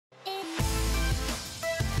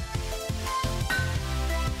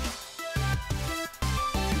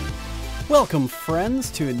Welcome, friends,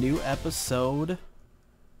 to a new episode,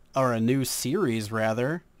 or a new series,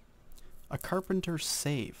 rather. A carpenter's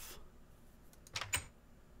safe.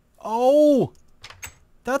 Oh!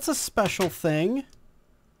 That's a special thing.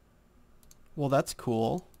 Well, that's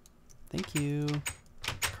cool. Thank you.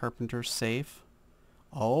 Carpenter's safe.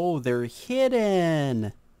 Oh, they're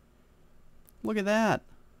hidden! Look at that.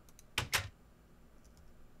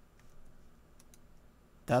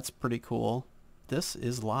 That's pretty cool. This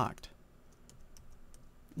is locked.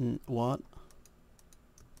 What?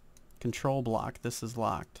 Control block. This is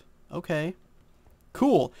locked. Okay.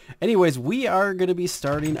 Cool. Anyways, we are going to be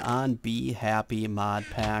starting on Be Happy mod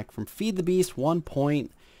pack from Feed the Beast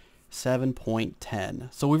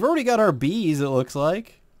 1.7.10. So we've already got our bees, it looks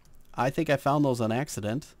like. I think I found those on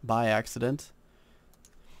accident. By accident.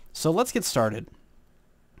 So let's get started.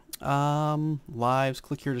 Lives.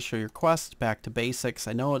 Click here to show your quest. Back to basics.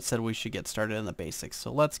 I know it said we should get started in the basics,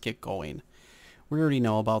 so let's get going. We already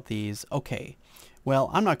know about these. Okay. Well,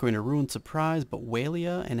 I'm not going to ruin surprise, but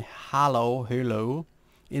Walia and Hello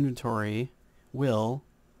inventory will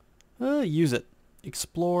use it.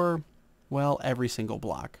 Explore, well, every single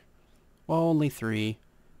block. Well, only 3.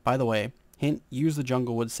 By the way, hint, use the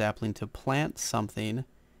jungle wood sapling to plant something.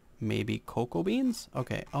 Maybe cocoa beans?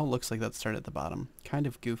 Okay. Oh, looks like that started at the bottom. Kind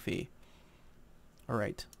of goofy.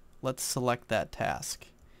 Alright. Let's select that task.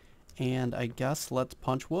 And I guess let's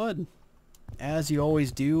punch wood. As you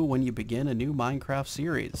always do when you begin a new Minecraft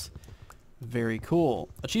series. Very cool.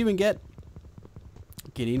 Achievement get.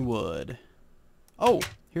 Getting wood. Oh,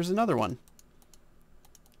 here's another one.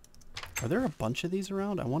 Are there a bunch of these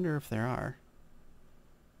around? I wonder if there are.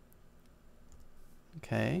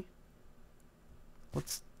 Okay.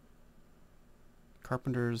 Let's...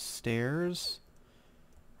 Carpenter's stairs.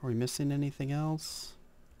 Are we missing anything else?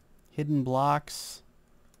 Hidden blocks.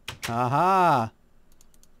 Aha!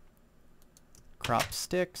 Crop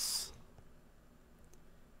sticks.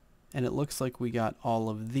 And it looks like we got all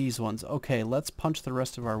of these ones. Okay, let's punch the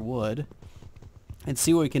rest of our wood and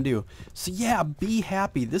see what we can do. So yeah, Be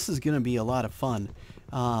Happy. This is going to be a lot of fun.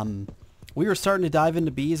 We were starting to dive into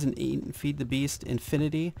bees and eat and Feed the Beast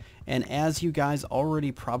Infinity. And as you guys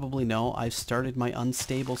already probably know, I've started my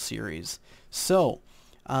Unstable series. So,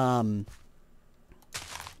 let's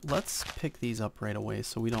pick these up right away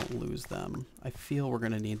so we don't lose them. I feel we're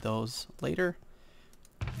going to need those later.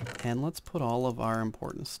 And let's put all of our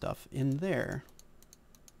important stuff in there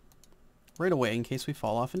right away in case we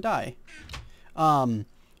fall off and die.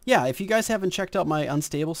 Yeah, if you guys haven't checked out my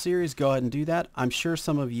Unstable series, go ahead and do that. I'm sure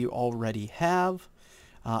some of you already have.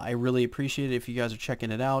 I really appreciate it if you guys are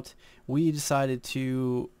checking it out. We decided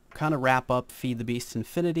to kind of wrap up Feed the Beast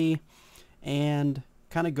Infinity and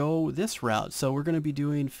kind of go this route. So we're going to be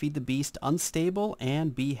doing Feed the Beast Unstable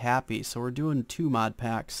and Be Happy. So we're doing 2 mod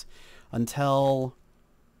packs until...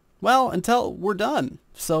 well, until we're done.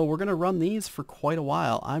 So we're going to run these for quite a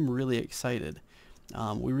while. I'm really excited.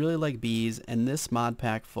 We really like bees, and this mod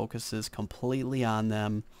pack focuses completely on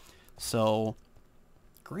them. So,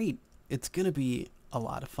 great. It's going to be a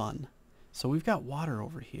lot of fun. So we've got water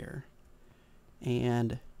over here.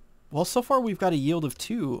 And, well, so far we've got a yield of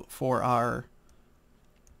 2 for our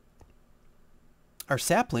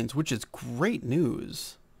saplings, which is great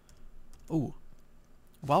news. Ooh.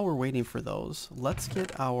 While we're waiting for those, let's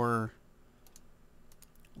take our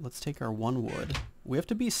 1 wood. We have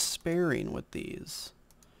to be sparing with these.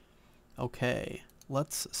 Okay,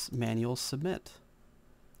 let's manual submit.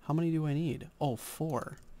 How many do I need? Oh,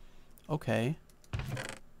 4. Okay.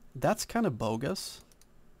 That's kind of bogus.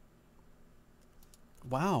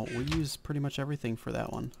 Wow, we used pretty much everything for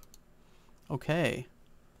that one. Okay.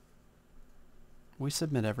 We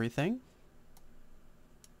submit everything.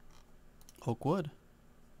 Oak wood.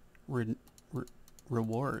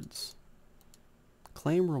 Rewards.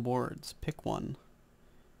 Claim rewards. Pick one.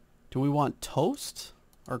 Do we want toast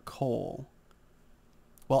or coal?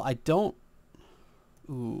 Well, I don't...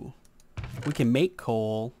 Ooh. We can make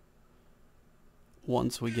coal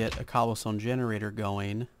once we get a cobblestone generator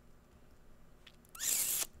going.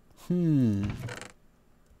 You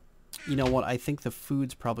know what? I think the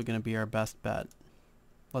food's probably going to be our best bet.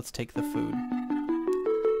 Let's take the food.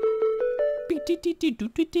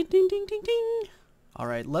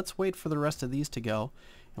 Alright, let's wait for the rest of these to go.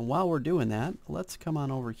 And while we're doing that, let's come on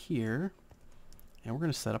over here. And we're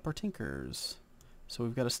going to set up our tinkers. So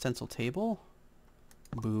we've got a stencil table.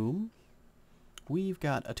 Boom. We've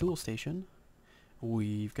got a tool station.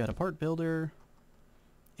 We've got a part builder.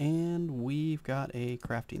 And we've got a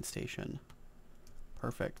crafting station.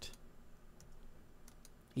 Perfect.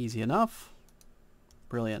 Easy enough.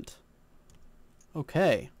 Brilliant.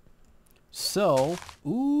 Okay. So,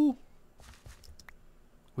 ooh,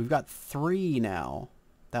 We've got 3 now.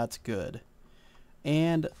 That's good.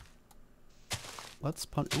 And let's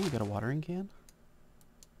punch. Oh, we got a watering can.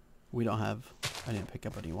 We don't have. I didn't pick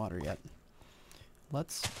up any water yet.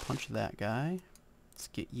 Let's punch that guy. Let's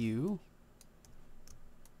get you.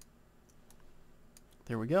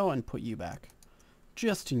 There we go, and put you back.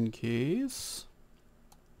 Just in case.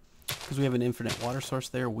 Because we have an infinite water source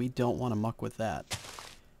there, we don't want to muck with that.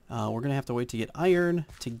 We're going to have to wait to get iron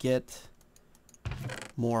to get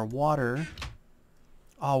more water.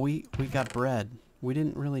 Oh, we got bread. We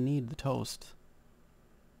didn't really need the toast.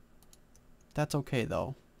 That's okay,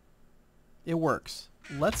 though. It works.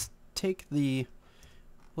 Let's take the...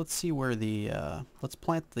 Let's see where the... let's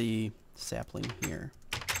plant the sapling here.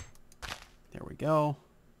 There we go.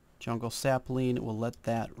 Jungle sapling. We'll let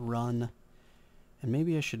that run. And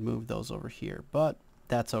maybe I should move those over here, but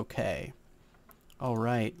that's okay. All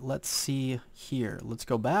right, let's see here. Let's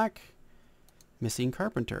go back. Missing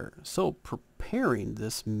carpenter. So preparing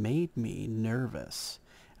this made me nervous.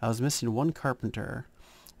 I was missing 1 carpenter,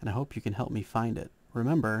 and I hope you can help me find it.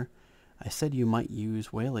 Remember, I said you might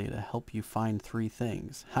use Whaley to help you find 3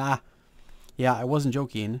 things. Ha! Yeah, I wasn't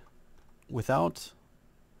joking. Without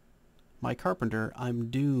my carpenter,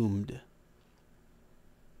 I'm doomed.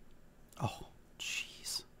 Oh,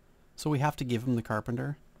 jeez. So we have to give him the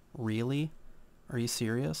carpenter? Really? Are you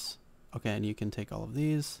serious? Okay, and you can take all of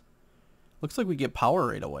these. Looks like we get power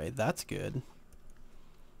right away. That's good.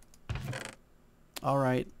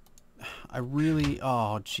 Alright. I really...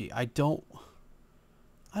 Oh, gee. I don't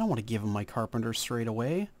want to give him my carpenter straight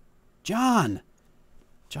away. John!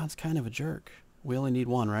 John's kind of a jerk. We only need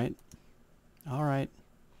 1, right? Alright.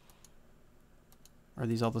 Are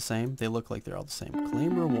these all the same? They look like they're all the same.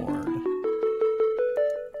 Claim reward.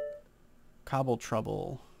 Cobble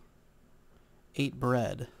trouble. 8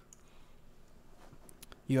 bread.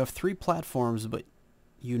 You have 3 platforms, but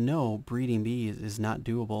you know breeding bees is not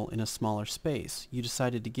doable in a smaller space. You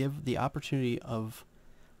decided to give the opportunity of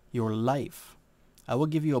your life. I will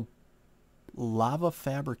give you a lava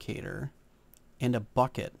fabricator and a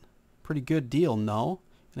bucket. Pretty good deal, no?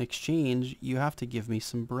 In exchange, you have to give me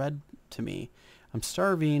some bread to me. I'm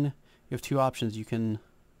starving. You have 2 options. You can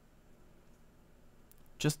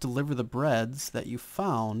just deliver the breads that you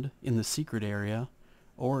found in the secret area,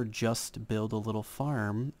 or just build a little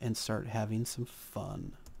farm and start having some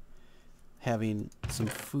fun. Having some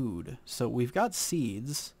food. So we've got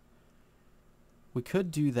seeds. We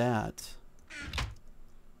could do that.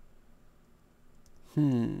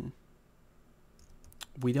 We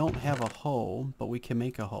don't have a hoe, but we can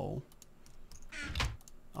make a hoe.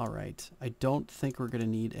 Alright, I don't think we're going to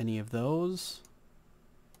need any of those.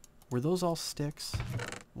 Were those all sticks?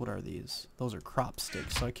 What are these? Those are crop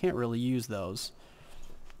sticks, so I can't really use those.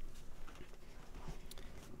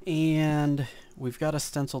 And we've got a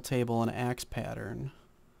stencil table and an axe pattern.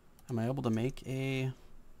 Am I able to make a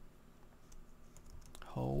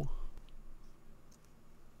hoe?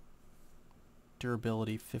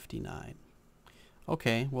 Durability 59.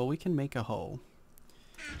 Okay, well we can make a hoe.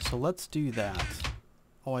 So let's do that.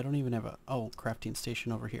 Oh, I don't even have a... Oh, crafting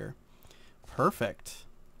station over here. Perfect.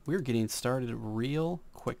 We're getting started real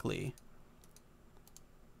quickly.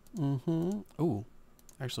 Ooh.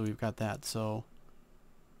 Actually, we've got that, so...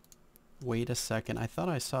 Wait a second. I thought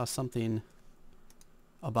I saw something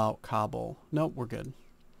about cobble. Nope, we're good.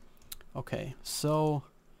 Okay, so...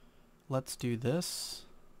 Let's do this.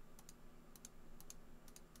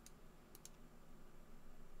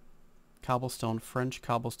 Cobblestone, French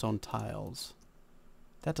cobblestone tiles.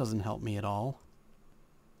 That doesn't help me at all.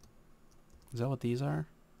 Is that what these are?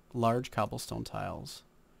 Large cobblestone tiles.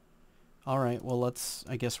 Alright, well let's...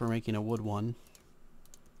 I guess we're making a wood one.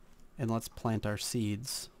 And let's plant our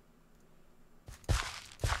seeds.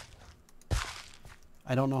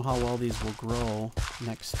 I don't know how well these will grow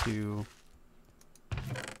next to...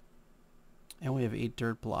 And we have 8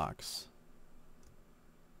 dirt blocks.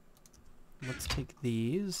 Let's take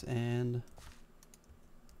these and...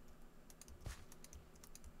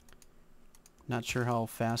 Not sure how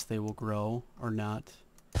fast they will grow or not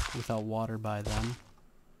without water by them.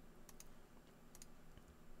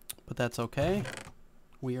 But that's okay.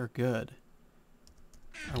 We are good.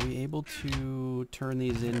 Are we able to turn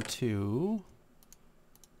these into...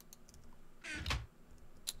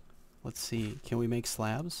 Let's see. Can we make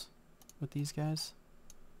slabs with these guys?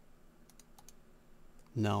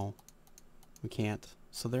 No. We can't.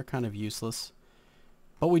 So they're kind of useless.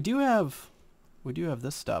 But we do have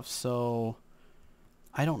this stuff, so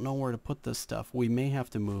I don't know where to put this stuff. We may have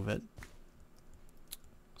to move it.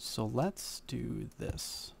 So let's do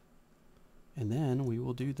this. And then we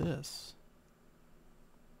will do this.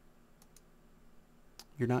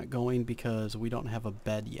 You're not going because we don't have a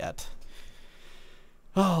bed yet.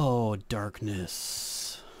 Oh,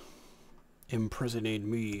 darkness. Imprisoning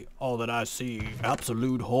me. All that I see.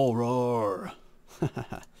 Absolute horror.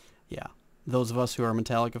 Yeah. Those of us who are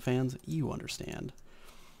Metallica fans, you understand.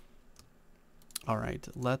 Alright,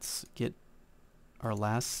 let's get our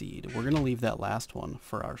last seed. We're going to leave that last one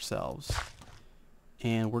for ourselves.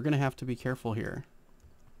 And we're going to have to be careful here.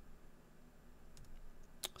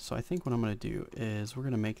 So I think what I'm going to do is we're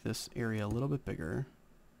going to make this area a little bit bigger.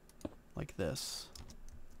 Like this.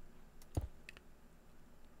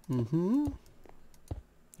 There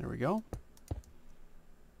we go.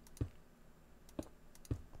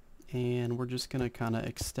 And we're just going to kind of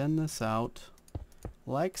extend this out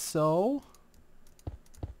like so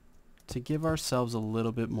to give ourselves a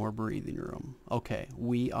little bit more breathing room. Okay,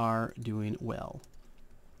 we are doing well.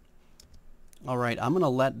 Alright, I'm going to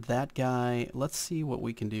let that guy... Let's see what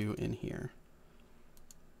we can do in here.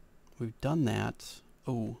 We've done that.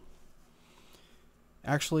 Oh.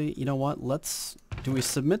 Actually, you know what? Let's... Do we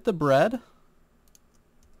submit the bread?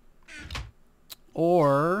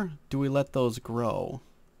 Or do we let those grow?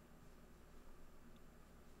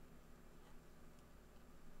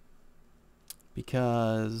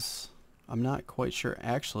 Because I'm not quite sure.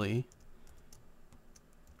 Actually,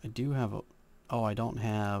 I do have a... Oh, I don't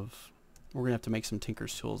have... We're going to have to make some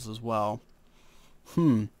tinker's tools as well.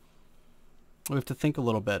 We have to think a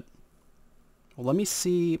little bit. Well, let me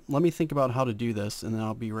think about how to do this, and then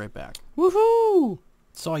I'll be right back. Woohoo!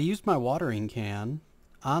 So I used my watering can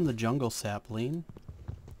on the jungle sapling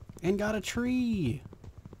and got a tree.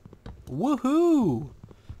 Woohoo!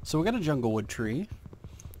 So we got a jungle wood tree,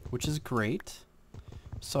 which is great.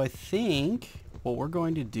 So I think what we're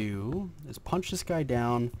going to do is punch this guy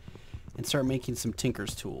down and start making some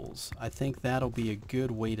tinker's tools. I think that'll be a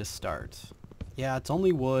good way to start. Yeah, it's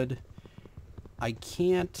only wood. I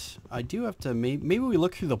do have to, maybe we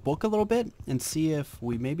look through the book a little bit and see if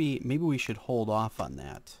we, maybe we should hold off on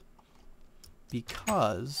that.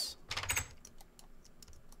 Because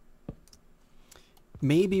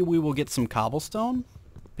maybe we will get some cobblestone,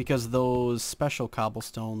 because those special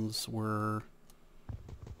cobblestones were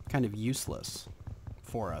kind of useless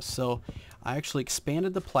for us. So I actually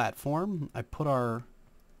expanded the platform. I put our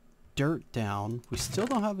dirt down. We still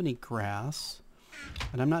don't have any grass.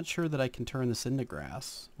 And I'm not sure that I can turn this into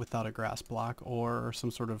grass without a grass block or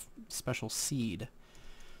some sort of special seed.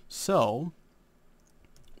 So,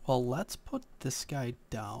 well, let's put this guy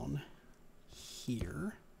down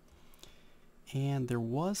here. And there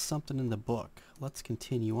was something in the book. Let's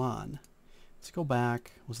continue on. Let's go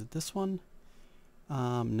back. Was it this one?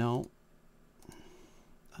 No.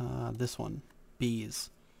 This one. Bees.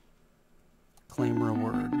 Claim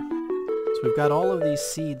reward. So we've got all of these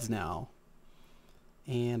seeds now.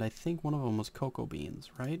 And I think one of them was cocoa beans,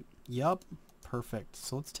 right? Yup. Perfect.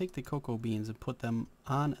 So let's take the cocoa beans and put them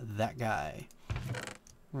on that guy.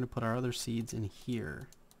 We're going to put our other seeds in here.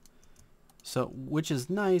 So, which is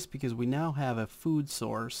nice because we now have a food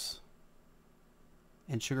source.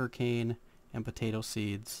 And sugarcane and potato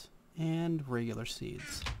seeds and regular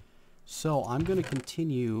seeds. So I'm going to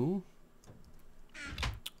continue.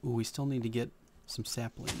 Ooh, we still need to get some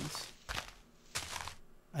saplings.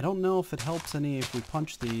 I don't know if it helps any if we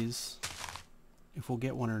punch these, if we'll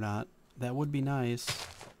get one or not. That would be nice.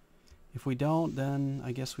 If we don't, then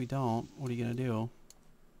I guess we don't. What are you going to do?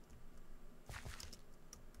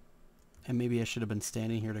 And maybe I should have been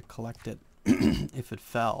standing here to collect it if it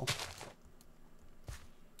fell.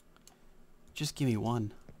 Just give me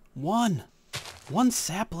one. One! One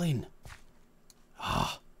sapling!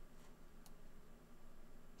 Ah.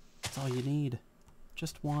 That's all you need.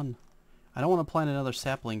 Just one. I don't want to plant another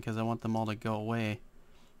sapling because I want them all to go away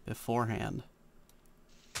beforehand.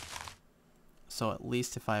 So at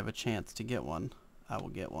least if I have a chance to get one, I will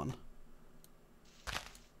get one.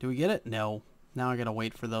 Do we get it? No. Now I gotta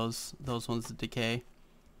wait for those ones to decay.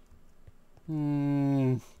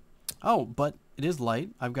 Oh, but it is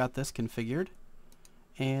light. I've got this configured.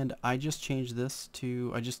 And I just changed this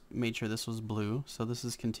to, I just made sure this was blue. So this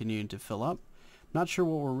is continuing to fill up. Not sure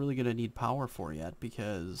what we're really gonna need power for yet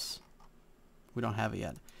because we don't have it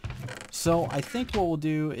yet. So I think what we'll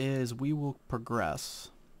do is we will progress.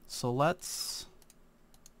 So let's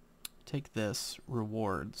take this,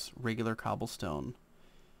 rewards, regular cobblestone.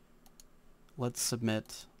 Let's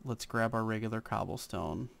submit. Let's grab our regular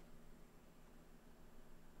cobblestone.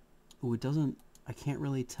 Ooh, it doesn't, I can't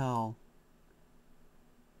really tell.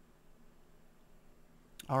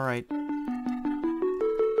 Alright.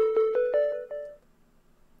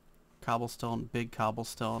 Cobblestone, big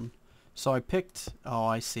cobblestone. So I picked, oh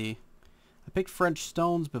I see. I picked French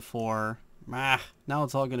stones before. Ah, now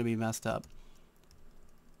it's all going to be messed up.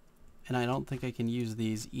 And I don't think I can use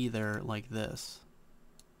these either like this.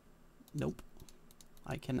 Nope.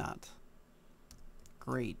 I cannot.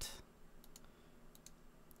 Great.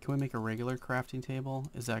 Can we make a regular crafting table?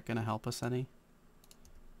 Is that going to help us any?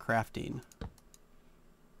 Crafting.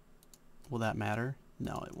 Will that matter?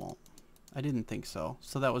 No, it won't. I didn't think so.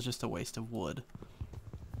 So that was just a waste of wood.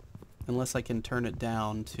 Unless I can turn it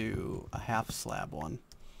down to a half slab one,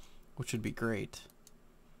 which would be great.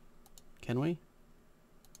 Can we?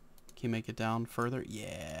 Can you make it down further?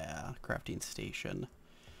 Yeah, crafting station.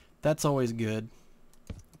 That's always good.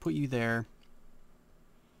 Put you there.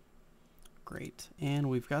 Great. And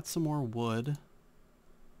we've got some more wood.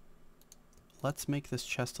 Let's make this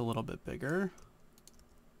chest a little bit bigger.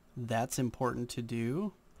 That's important to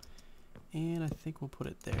do. And I think we'll put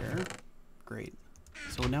it there. Great.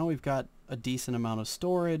 So now we've got a decent amount of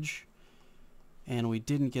storage. And we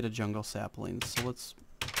didn't get a jungle sapling. So let's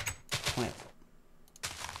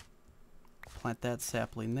plant that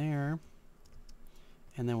sapling there.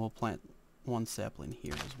 And then we'll plant one sapling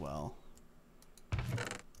here as well.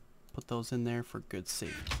 Put those in there for good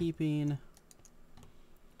safekeeping.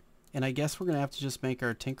 And I guess we're going to have to just make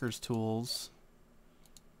our tinker's tools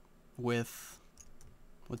with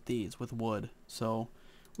wood. So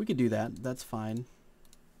we could do that. That's fine.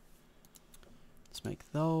 Let's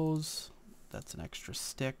make those. That's an extra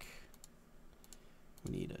stick.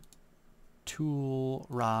 We need a tool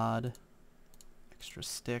rod, extra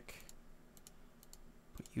stick.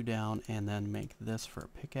 Put you down and then make this for a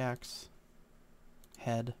pickaxe.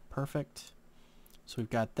 Head. Perfect. So we've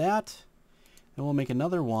got that. Then we'll make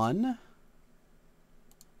another one.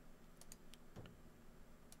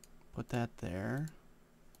 Put that there.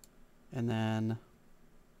 And then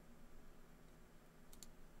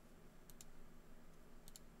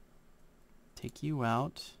take you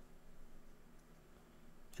out.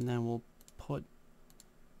 And then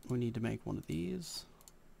we need to make one of these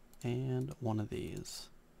and one of these.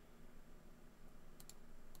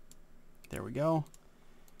 There we go.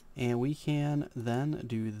 And we can then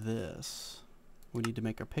do this. We need to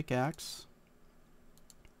make a pickaxe.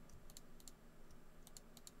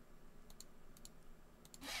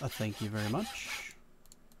 Thank you very much.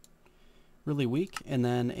 Really weak. And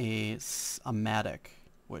then a mattock,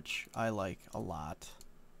 which I like a lot.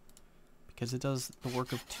 Because it does the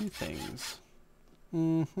work of two things.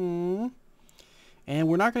 And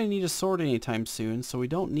we're not going to need a sword anytime soon, so we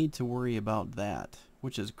don't need to worry about that,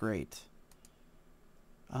 which is great.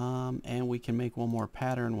 And we can make one more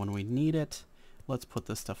pattern when we need it. Let's put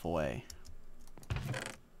this stuff away.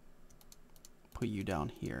 Put you down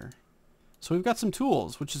here. So we've got some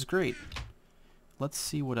tools, which is great. Let's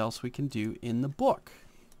see what else we can do in the book.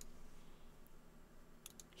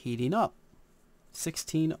 Heating up.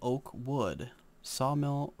 16 oak wood.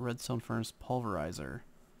 Sawmill, redstone furnace, pulverizer.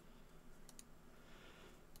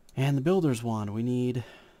 And the builder's one. We need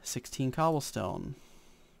 16 cobblestone.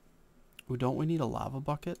 Ooh, don't we need a lava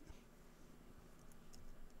bucket?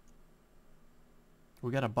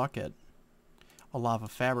 We got a bucket. A lava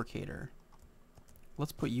fabricator.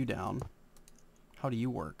 Let's put you down. How do you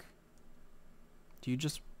work? Do you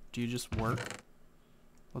just work?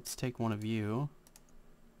 Let's take one of you.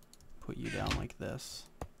 Put you down like this.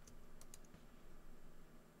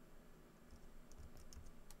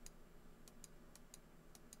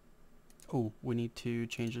 Oh, we need to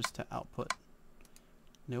change this to output.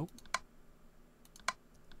 Nope.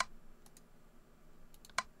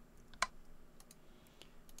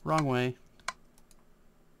 Wrong way.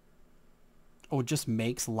 Oh, it just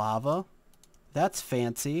makes lava? That's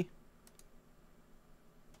fancy.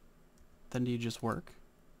 Then do you just work?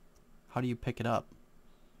 How do you pick it up?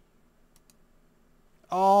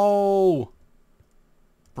 Oh!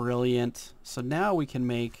 Brilliant. So now we can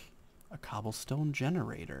make a cobblestone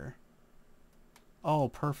generator. Oh,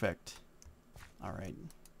 perfect. Alright.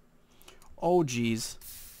 Oh, geez.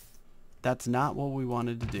 That's not what we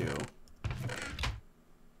wanted to do.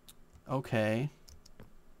 Okay.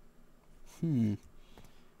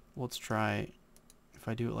 Let's try. If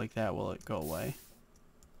I do it like that, will it go away?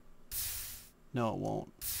 No, it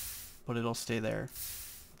won't. But it'll stay there.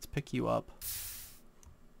 Let's pick you up.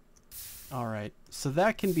 Alright. So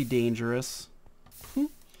that can be dangerous.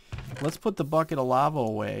 Let's put the bucket of lava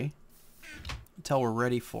away until we're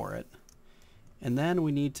ready for it. And then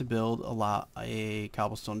we need to build a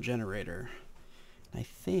cobblestone generator. I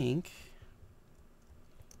think...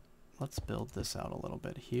 Let's build this out a little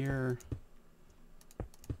bit here.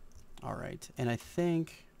 Alright, and I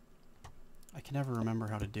think... I can never remember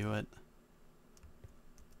how to do it.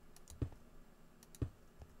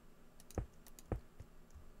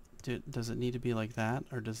 Does it need to be like that,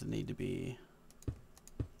 or does it need to be...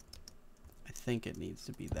 I think it needs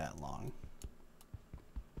to be that long.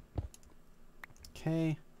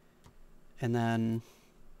 Okay. And then...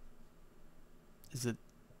 is it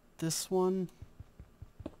this one?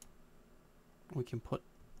 We can put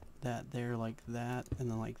that there like that,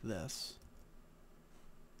 and then like this.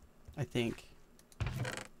 I think.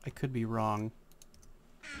 I could be wrong.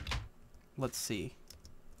 Let's see.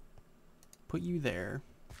 Put you there.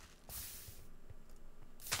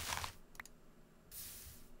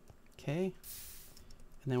 Okay.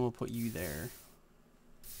 And then we'll put you there.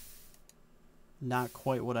 Not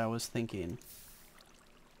quite what I was thinking.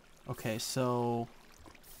 Okay, so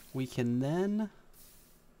we can then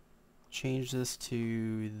change this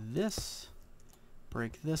to this,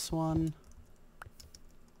 break this one,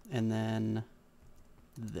 and then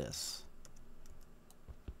this.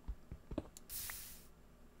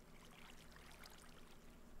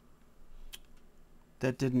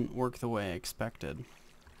 That didn't work the way I expected.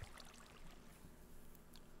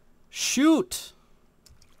 Shoot!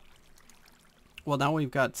 Well, now we've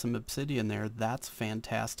got some obsidian there. That's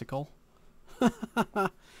fantastical.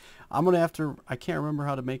 I'm going to have to... I can't remember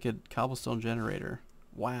how to make a cobblestone generator.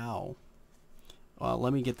 Wow. Well,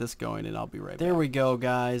 let me get this going and I'll be right back. There we go,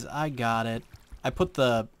 guys. I got it. I put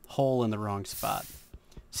the hole in the wrong spot.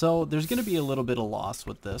 So there's going to be a little bit of loss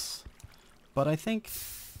with this. But I think,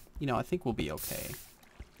 you know, I think we'll be okay.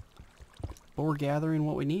 But we're gathering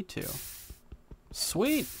what we need to.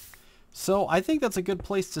 Sweet. So I think that's a good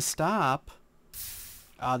place to stop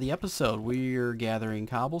the episode. We're gathering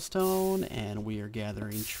cobblestone and we are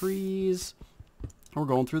gathering trees. We're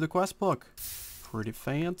going through the quest book. Pretty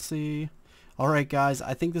fancy. Alright guys,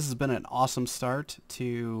 I think this has been an awesome start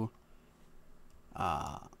to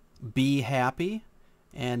be happy.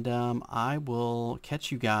 And I will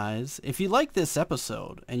catch you guys. If you like this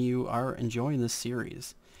episode and you are enjoying this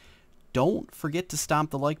series, don't forget to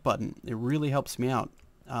stomp the like button. It really helps me out.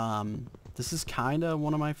 This is kind of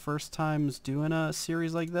one of my first times doing a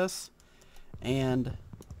series like this, and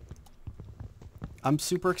I'm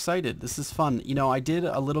super excited. This is fun. You know, I did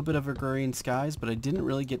a little bit of Agrarian Skies, but I didn't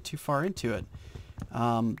really get too far into it.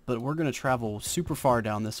 But we're going to travel super far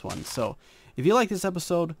down this one. So if you like this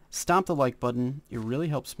episode, stomp the like button. It really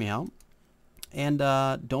helps me out. And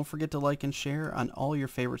don't forget to like and share on all your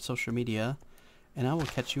favorite social media. And I will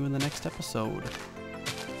catch you in the next episode.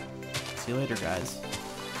 See you later, guys.